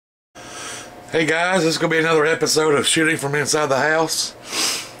Hey guys, this is going to be another episode of shooting from inside the house.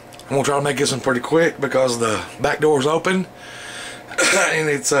 I'm going to try to make this one pretty quick because the back door is open and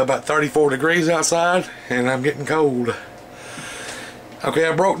it's about 34 degrees outside and I'm getting cold. Okay,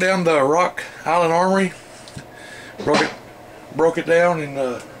 I broke down the Rock Island Armory. Broke it down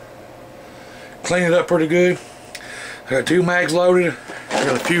and cleaned it up pretty good. I got 2 mags loaded. I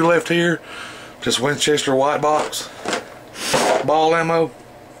got a few left here. Just Winchester white box. Ball ammo.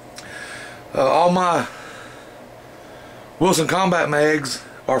 All my Wilson Combat mags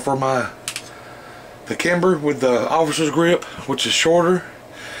are for the Kimber with the officer's grip, which is shorter.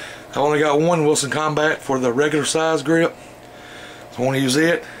 I only got 1 Wilson Combat for the regular size grip. So I want to use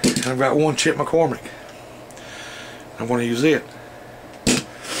it. And I've got 1 Chip McCormick. I want to use it.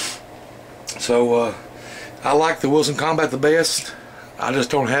 So I like the Wilson Combat the best. I just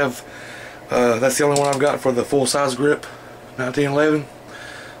don't have. That's the only one I've got for the full size grip, 1911.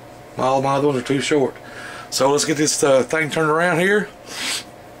 All my other ones are too short. So let's get this thing turned around here.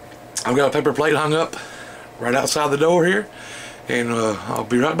 I've got a paper plate hung up right outside the door here, and I'll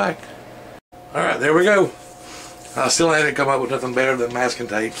be right back. Alright, there we go. I still haven't come up with nothing better than masking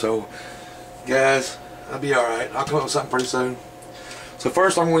tape, so guys, I'll be alright. I'll come up with something pretty soon. So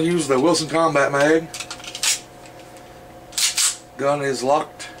first I'm going to use the Wilson Combat mag. Gun is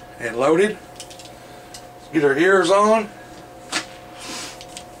locked and loaded. Let's get our ears on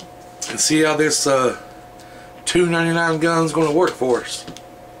and see how this $2.99 gun's going to work for us.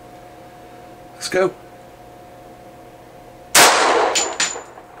 Let's go.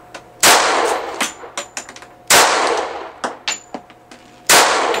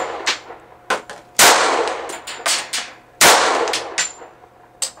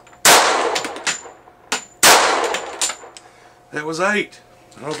 That was 8.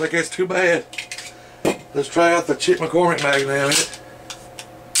 I don't think that's too bad. Let's try out the Chip McCormick mag now in it.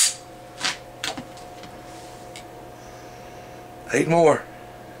 8 more.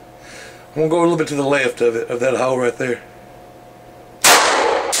 I'm going to go a little bit to the left of it, of that hole right there.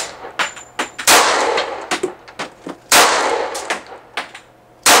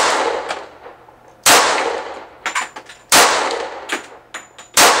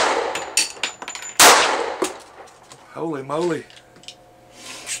 Holy moly.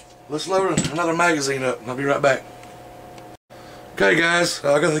 Let's load another magazine up. I'll be right back. Okay guys,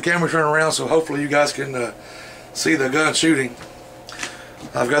 I got the camera turned around so hopefully you guys can see the gun shooting.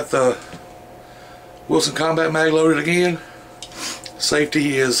 I've got the Wilson Combat mag loaded again.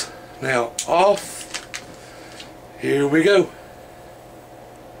 Safety is now off. Here we go.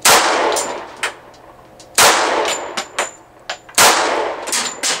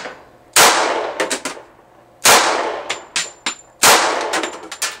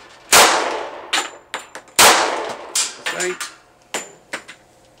 Right.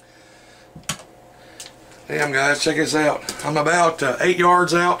 Damn guys, check this out. I'm about 8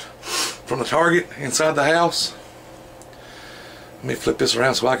 yards out from the target inside the house. Let me flip this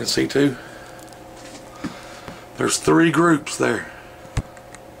around so I can see too. There's 3 groups there.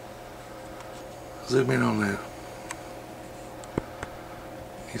 Zoom in on that.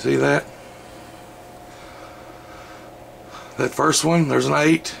 You see that? That first one, there's an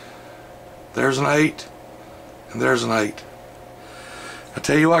 8. There's an 8. And there's an 8. I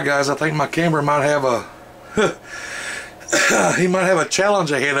tell you what guys, I think my camera might have a he might have a challenge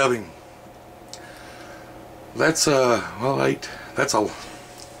ahead of him. That's well 8. That's a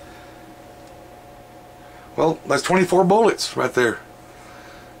that's 24 bullets right there.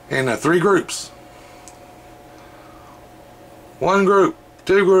 And 3 groups. 1 group,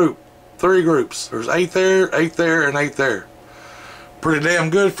 2 group, 3 groups. There's 8 there, 8 there, and 8 there. Pretty damn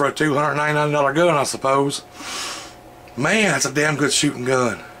good for a $299 gun, I suppose. Man, that's a damn good shooting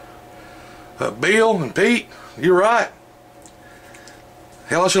gun. Bill and Pete, you're right.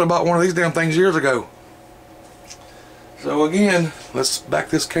 Hell, I should have bought one of these damn things years ago. So again, let's back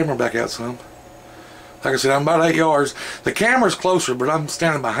this camera back out some. Like I said, I'm about 8 yards. The camera's closer, but I'm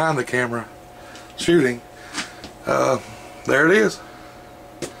standing behind the camera shooting. There it is.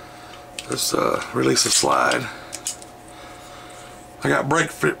 Let's release the slide. I got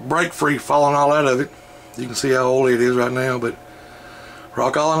brake free falling all out of it. You can see how old it is right now, but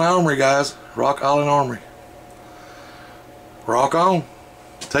Rock Island Armory, guys. Rock Island Armory. Rock on.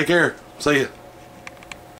 Take care. See ya.